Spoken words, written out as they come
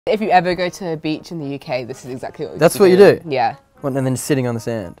If you ever go to a beach in the UK, this is exactly what That's what you do? Yeah. What, and then sitting on the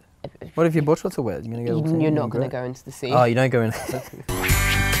sand? What if your board shorts are wet? You're, You're not going to go into the sea. Oh, you don't go in.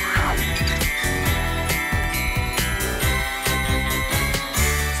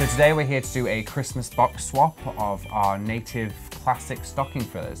 So today we're here to do a Christmas box swap of our native classic stocking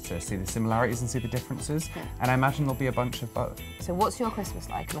fillers to see the similarities and see the differences. Yeah. And I imagine there'll be a bunch of both. So what's your Christmas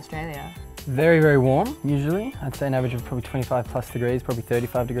like in Australia? Very, very warm, usually. I'd say an average of probably 25+ degrees, probably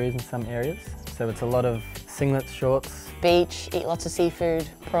 35 degrees in some areas. So it's a lot of singlets, shorts. Beach, eat lots of seafood,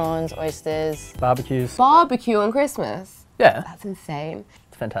 prawns, oysters. Barbecues. Barbecue on Christmas? Yeah. That's insane.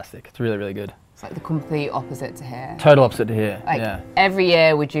 It's fantastic. It's really, really good. It's like the complete opposite to here. Total opposite to here, like, yeah. Every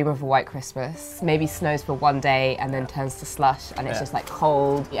year we dream of a white Christmas. Maybe snows for one day and then turns to slush and it's just like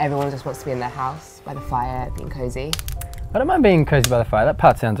cold. Everyone just wants to be in their house by the fire, being cozy. I don't mind being cozy by the fire. That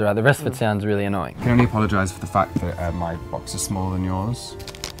part sounds alright. The rest of it sounds really annoying. I can only apologise for the fact that my box is smaller than yours.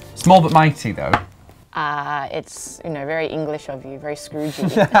 Small but mighty, though. It's, you know, very English of you, very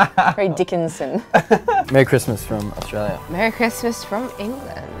Scroogey, very Dickinson. Merry Christmas from Australia. Merry Christmas from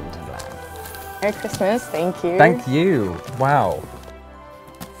England. Merry Christmas, thank you. Thank you. Wow.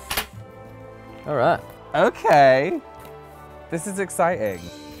 All right. Okay. This is exciting.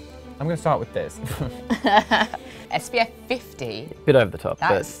 I'm going to start with this. SPF 50. Bit over the top.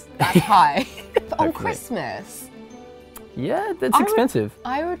 That's high. But on Hopefully. Christmas. Yeah, that's expensive.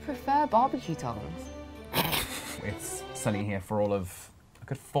 I would prefer barbecue tongs. It's sunny here for all of a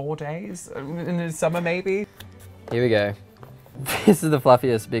good 4 days in the summer, maybe. Here we go. This is the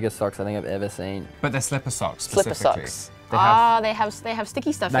fluffiest, biggest socks I think I've ever seen. But they're slipper socks specifically. Slipper socks. They have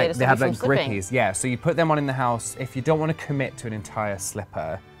sticky stuff here to they stop have you like from slipping. grippies, yeah. So you put them on in the house. If you don't want to commit to an entire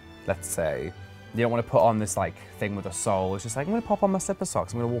slipper, let's say, you don't want to put on this like thing with a sole. It's just like, I'm going to pop on my slipper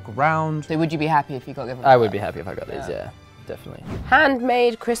socks. I'm going to walk around. So would you be happy if you got given? I would be happy if I got these, yeah, definitely.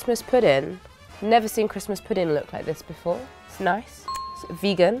 Handmade Christmas pudding. Never seen Christmas pudding look like this before. It's nice. It's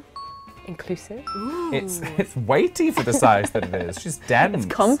vegan, inclusive. It's weighty for the size that it is. It's just dense. It's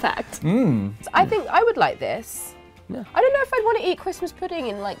compact. So I think I would like this. Yeah. I don't know if I'd want to eat Christmas pudding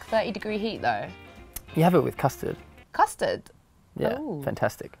in like 30-degree heat though. You have it with custard. Custard? Yeah, Ooh.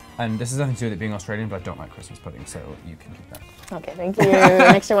 Fantastic. And this has nothing to do with it being Australian, but I don't like Christmas pudding, so you can keep that. Okay, thank you.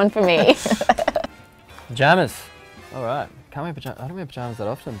 An extra one for me. Pajamas. All right. Can't wear pajamas. I don't wear pajamas that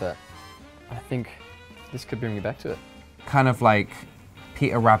often, but I think this could bring me back to it. Kind of like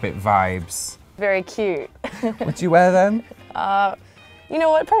Peter Rabbit vibes. Very cute. Would you wear them? You know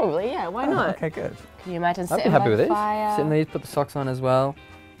what? Probably, yeah. Why not? Okay, good. Can you imagine I'd sitting be happy by with the these. fire? Sit in these, put the socks on as well.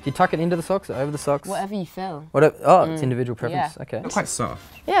 Do you tuck it into the socks or over the socks? Whatever you feel. Oh, it's individual preference. Yeah. Okay. They're quite soft.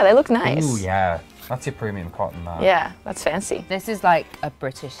 Yeah, they look nice. Ooh, yeah. That's your premium cotton, that. Yeah, that's fancy. This is like a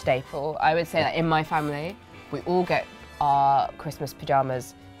British staple. I would say that in my family, we all get our Christmas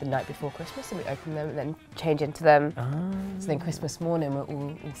pajamas the night before Christmas and we open them and then change into them. So then Christmas morning we're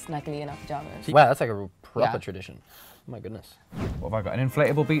all snuggly in our pajamas. Wow, that's like a real proper Yeah. tradition. Oh my goodness. What have I got? An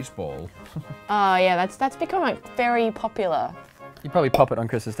inflatable beach ball. Oh yeah, that's become like very popular. You probably pop it on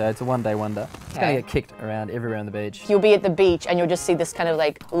Christmas Day. It's a one-day wonder. It's Okay. gonna get kicked around everywhere on the beach. You'll be at the beach and you'll just see this kind of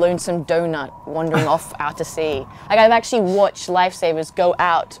like lonesome donut wandering off out to sea. Like I've actually watched lifesavers go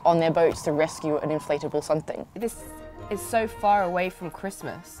out on their boats to rescue an inflatable something. This is so far away from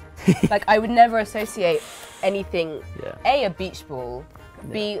Christmas. Like I would never associate anything, A, a beach ball,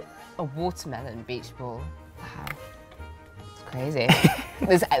 B, a watermelon beach ball. Wow, it's crazy.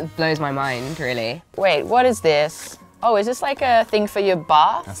 This blows my mind, really. Wait, what is this? Oh, is this like a thing for your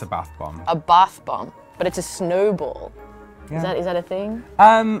bath? That's a bath bomb. A bath bomb, but it's a snowball. Yeah. Is that a thing?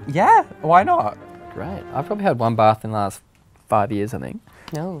 Yeah, why not? Great. I've probably had one bath in the last 5 years, I think.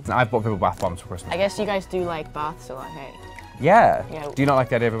 No. I've bought people bath bombs for Christmas. I guess you guys do like baths a lot, hey? Yeah. Yeah. Do you not like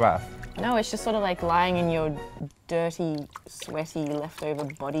the idea of a bath? No, it's just sort of like lying in your dirty, sweaty, leftover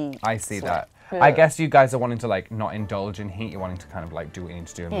body. I see sweat. that. I guess you guys are wanting to like not indulge in heat. You're wanting to kind of like do what you need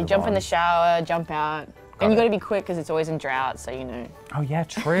to do. And Yeah, move jump in on. the shower, jump out. Got And you it. got to be quick because it's always in drought, so you know. Oh yeah,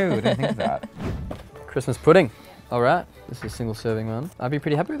 true. I didn't think of that. Christmas pudding. All right. This is a single serving one. I'd be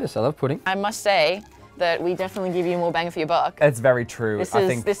pretty happy with this. I love pudding. I must say that we definitely give you more bang for your buck. It's very true.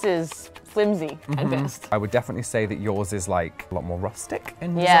 This is flimsy at best. I would definitely say that yours is like a lot more rustic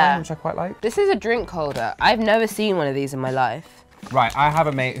in Yeah. design, which I quite like. This is a drink holder. I've never seen one of these in my life. Right, I have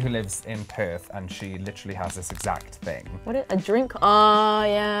a mate who lives in Perth and she literally has this exact thing. What a drink? Oh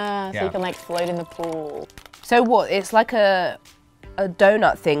yeah, so Yeah. you can like float in the pool. So what? It's like a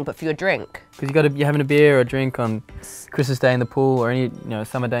donut thing, but for your drink. Because you're having a beer or a drink on Christmas Day in the pool or any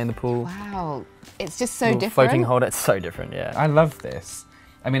summer day in the pool. Wow, it's just so Little different. Floating holder. It's so different, yeah. I love this.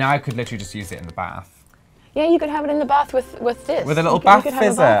 I mean, I could literally just use it in the bath. Yeah, you could have it in the bath with this. With a little you bath could have a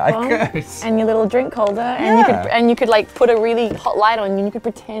fizzer, bath I bomb could. And your little drink holder, and you could like put a really hot light on, and you could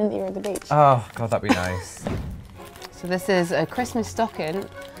pretend that you're at the beach. Oh God, that'd be nice. So this is a Christmas stocking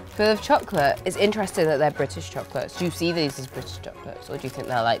full of chocolate. It's interesting that they're British chocolates. Do you see these as British chocolates, or do you think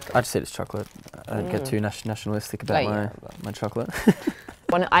they're like? I just said it's chocolate. I don't get too nationalistic about my chocolate.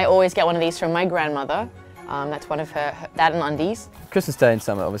 I always get one of these from my grandmother. That's one of her that and undies. Christmas Day in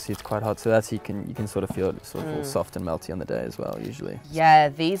summer, obviously it's quite hot, so that's you can sort of feel it sort of all soft and melty on the day as well, usually. Yeah,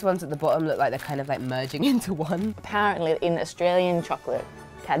 these ones at the bottom look like they're kind of like merging into one. Apparently, in Australian chocolate,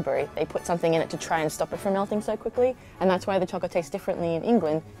 Cadbury, they put something in it to try and stop it from melting so quickly, and that's why the chocolate tastes differently in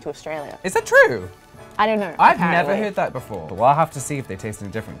England to Australia. Is that true? I don't know. I've apparently. never heard that before. Well, I'll have to see if they taste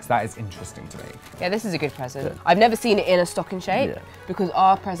any different, because that is interesting to me. Yeah, this is a good present. Yeah. I've never seen it in a stocking shape Yeah. because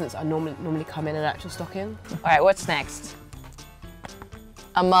our presents are normally come in an actual stocking. All right, what's next?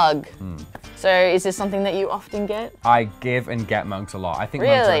 A mug. So is this something that you often get? I give and get mugs a lot. I think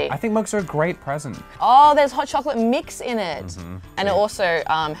Really? I think mugs are a great present. Oh, there's hot chocolate mix in it. And it also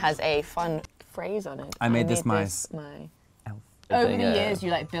has a fun phrase on it. I made this my Over the Yeah. years,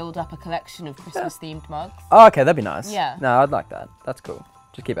 you like build up a collection of Christmas-themed mugs. Oh, okay, that'd be nice. Yeah. No, I'd like that. That's cool.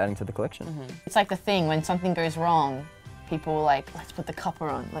 Just keep adding to the collection. It's like the thing when something goes wrong, people are like, let's put the cuppa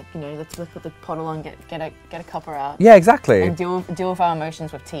on. Like, you know, let's put the bottle on, get a cuppa out. Yeah, exactly. And deal with our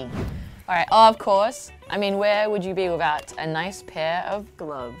emotions with tea. All right, of course. I mean, where would you be without a nice pair of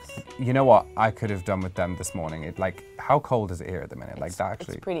gloves? You know what I could have done with them this morning? It like, how cold is it here at the minute? Like that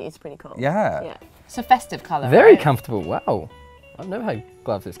actually. It's pretty cold. Yeah. Yeah. It's a festive colour, Very right? comfortable. Wow. I've never had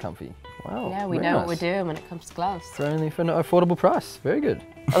gloves this comfy. Wow. Yeah, we very know what nice. we're doing when it comes to gloves. For only for an affordable price. Very good.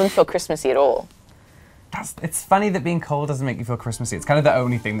 I don't feel Christmassy at all. It's funny that being cold doesn't make you feel Christmassy. It's kind of the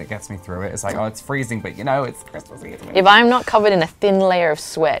only thing that gets me through it. It's like, oh, it's freezing, but you know, it's Christmassy. If I'm not covered in a thin layer of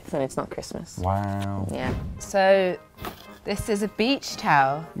sweat, then it's not Christmas. Wow. Yeah. So, this is a beach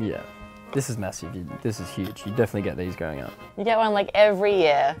towel. Yeah. This is massive. This is huge. You definitely get these going up. You get one like every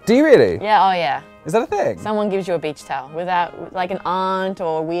year. Do you really? Yeah, oh yeah. Is that a thing? Someone gives you a beach towel without, like an aunt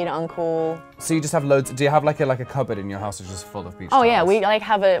or a weird uncle. So you just have loads. Do you have like a cupboard in your house that's just full of beach Oh towels? yeah, we like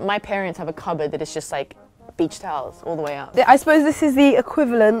my parents have a cupboard that is just like beach towels all the way up. I suppose this is the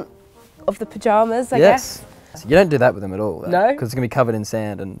equivalent of the pajamas, I guess. So you don't do that with them at all. No? Because it's going to be covered in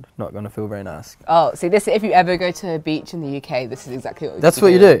sand and not going to feel very nice. Oh, see, this if you ever go to a beach in the UK, this is exactly what That's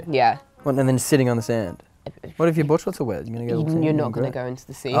what you do? Yeah. What, and then sitting on the sand. What if your board shorts are wet? You're going to go. You're not going to go into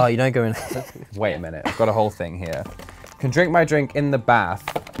the sea. Oh, you don't go in. Wait a minute. I've got a whole thing here. Can drink my drink in the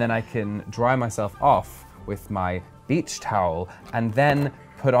bath, then I can dry myself off with my beach towel, and then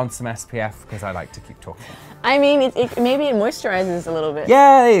put on some SPF because I like to keep talking. I mean, maybe it moisturizes a little bit.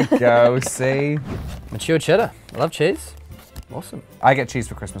 Yeah, there you go. See, Mature cheddar. I love cheese. Awesome. I get cheese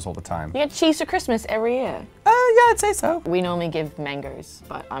for Christmas all the time. You get cheese for Christmas every year. Yeah, I'd say so. We normally give mangoes,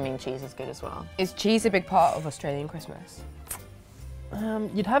 but I mean, cheese is good as well. Is cheese a big part of Australian Christmas?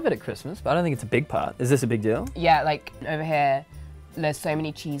 You'd have it at Christmas, but I don't think it's a big part. Is this a big deal? Yeah, like over here, there's so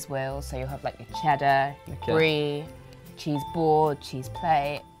many cheese wheels, so you'll have like your cheddar, your brie, cheese board, cheese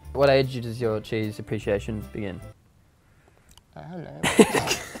plate. What age does your cheese appreciation begin? I don't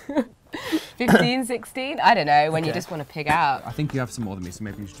know. 15, 16? I don't know, when you just want to pig out. I think you have some more than me, so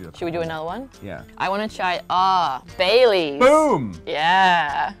maybe you should do that. Should we do another one? Yeah. I want to try, Bailey's. Boom!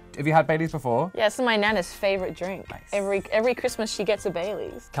 Yeah. Have you had Baileys before? Yeah, this is my nana's favorite drink. Nice. Every Christmas she gets a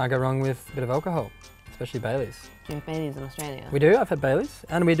Bailey's. Can't go wrong with a bit of alcohol, especially Baileys. Do you have Baileys in Australia? We do. I've had Baileys,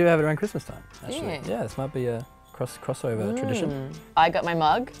 and we do have it around Christmas time. Actually, Yeah. yeah. This might be a crossover tradition. I got my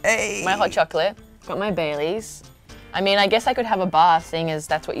mug, Hey! my hot chocolate, got my Bailey's. I mean, I guess I could have a bath, seeing as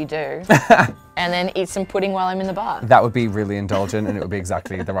that's what you do, and then eat some pudding while I'm in the bath. That would be really indulgent, and it would be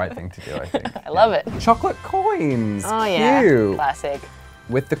exactly the right thing to do, I think. I love it. Chocolate coins. Oh yeah, Cute. classic.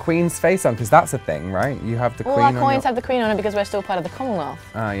 With the Queen's face on, because that's a thing, right? You have the All Queen our on coins your... have the Queen on it because we're still part of the Commonwealth.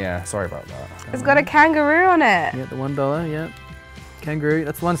 Oh yeah, sorry about that. It's got a kangaroo on it. Yeah, the $1. Yeah. Kangaroo.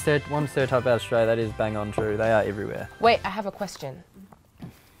 That's one stereotype about Australia. That is bang on true. They are everywhere. Wait, I have a question.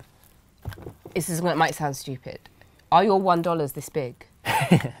 This is what might sound stupid. Are your $1 this big?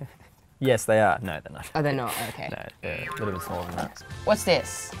 Yes, they are. No, they're not. Oh, they're not. Okay. No, they're a little bit smaller than that. What's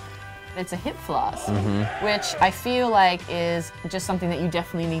this? It's a hip flask, which I feel like is just something that you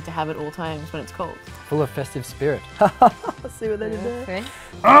definitely need to have at all times when it's cold. Full of festive spirit. Let's see what they did there. Okay.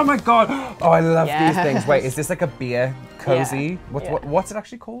 Oh my god! Oh, I love Yes. these things. Wait, is this like a beer cozy? Yeah. What's it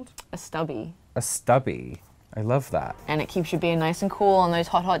actually called? A stubby. A stubby. I love that. And it keeps you being nice and cool on those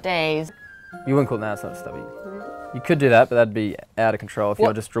hot, hot days. You wouldn't call it, no, it's not stubby. You could do that, but that'd be out of control if What?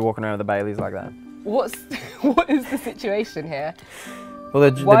 you're just walking around with the Baileys like that. What is the situation here? Well,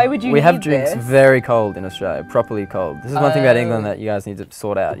 Why would you We have need drinks this? very cold in Australia, properly cold. This is one thing about England that you guys need to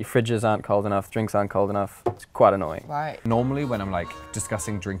sort out. Your fridges aren't cold enough, drinks aren't cold enough. It's quite annoying. Right. Normally when I'm like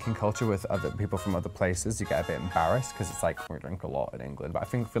discussing drinking culture with other people from other places, you get a bit embarrassed because it's like we drink a lot in England. But I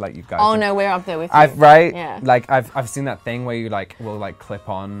feel like you guys. Oh no, we're up there with you. Right? Yeah. Like I've seen that thing where you like will like clip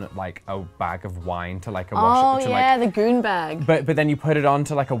on like a bag of wine to like a Oh wash. yeah, the goon bag. But then you put it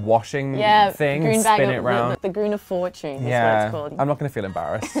onto like a washing Yeah, thing goon and bag spin of, it round. The goon of fortune is Yeah. what it's called. I'm not gonna feel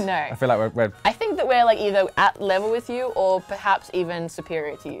embarrassed. No. I feel like we're I think that we're like either at level with you or perhaps even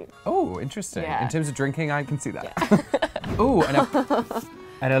superior to you. oh, interesting. Yeah. In terms of drinking, I can see that. Ooh,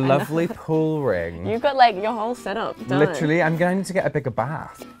 and a lovely pool ring. You've got like your whole setup done. Literally, I'm going to get a bigger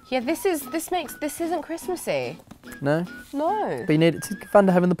bath. Yeah, this isn't Christmassy. No? No. But it's fun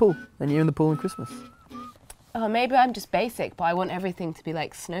to have in the pool. And you're in the pool in Christmas. Oh, maybe I'm just basic, but I want everything to be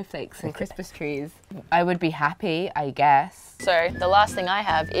like snowflakes and Christmas trees. I would be happy, I guess. So the last thing I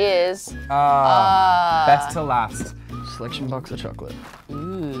have is Best to last. Selection box of chocolate.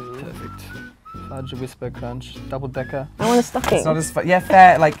 Ooh. Perfect. Fudge, Whisper Crunch, double decker. I want a stocking. It's not as fun. Yeah,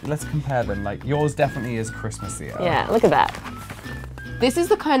 fair. Like, let's compare them. Like, yours definitely is Christmassier. Yeah, look at that. This is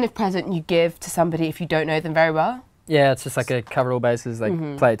the kind of present you give to somebody if you don't know them very well. Yeah, it's just like a cover all bases, like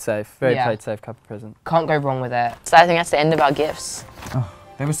play it safe. Very Yeah. play it safe cup of present. Can't go wrong with it. So I think that's the end of our gifts.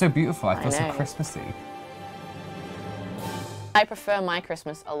 They were so beautiful. I feel so know. Christmassy. I prefer my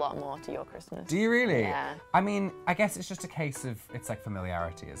Christmas a lot more to your Christmas. Do you really? Yeah. I mean, I guess it's just a case of, it's like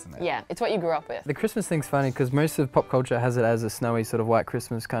familiarity, isn't it? Yeah, it's what you grew up with. The Christmas thing's funny because most of pop culture has it as a snowy sort of white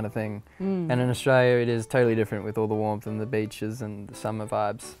Christmas kind of thing. And in Australia it is totally different with all the warmth and the beaches and the summer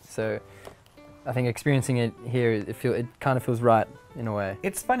vibes. So I think experiencing it here, it kind of feels right in a way.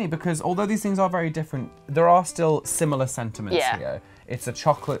 It's funny because although these things are very different, there are still similar sentiments Yeah. here. It's a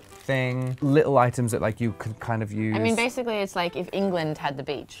chocolate thing, little items that like you can kind of use. I mean, basically it's like if England had the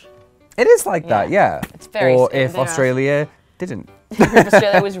beach. It is like that, Yeah. yeah. It's very Or similar. if Australia didn't. If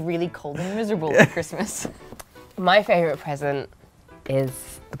Australia was really cold and miserable at Christmas. My favourite present is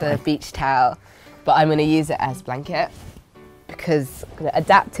the beach towel, but I'm going to use it as blanket because I'm going to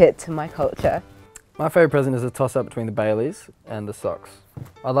adapt it to my culture. My favourite present is a toss-up between the Baileys and the socks.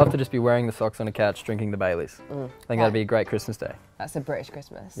 I'd love to just be wearing the socks on a couch drinking the Baileys. I think that'd be a great Christmas day. That's a British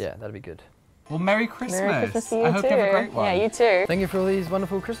Christmas. Yeah, that'd be good. Well, Merry Christmas. Merry Christmas to you I hope too. you have a great one. Yeah, you too. Thank you for all these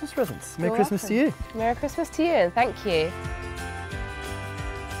wonderful Christmas presents. Merry You're Christmas to welcome. you. Merry Christmas to you and thank you.